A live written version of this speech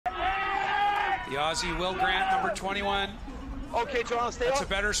The Aussie Will Grant, number 21. Okay, Toronto, stay That's up. a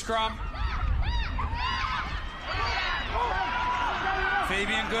better scrum.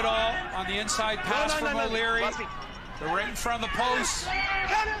 Fabian Goodall on the inside pass from O'Leary. They're right in front of the post.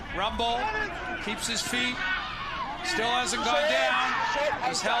 Rumble keeps his feet. Still hasn't gone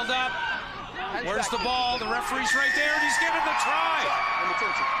down. He's held up. Where's the ball? The referee's right there, and he's given the try.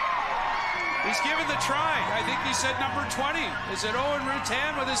 He's given the try. I think he said number 20. Is it Owain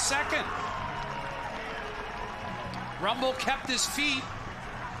Ruttan with his second? Rumble kept his feet.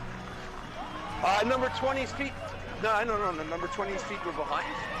 Number 20's feet. No, number 20's feet were behind.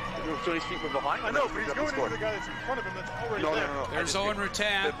 Number 20's feet were behind. I know, but he's going into the guy that's in front of him that's already there. No. There's Owain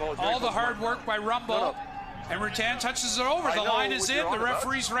Ruttan. All the hard work by Rumble. And Ruttan touches it over. The line is in. The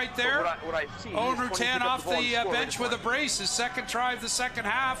referee's right there. Owain Ruttan off the bench with a brace. His second try of the second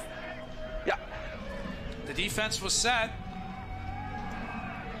half. Yeah. The defense was set.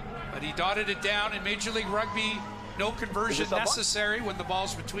 But he dotted it down in Major League Rugby. No conversion necessary when the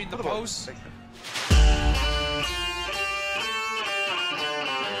ball's between the posts.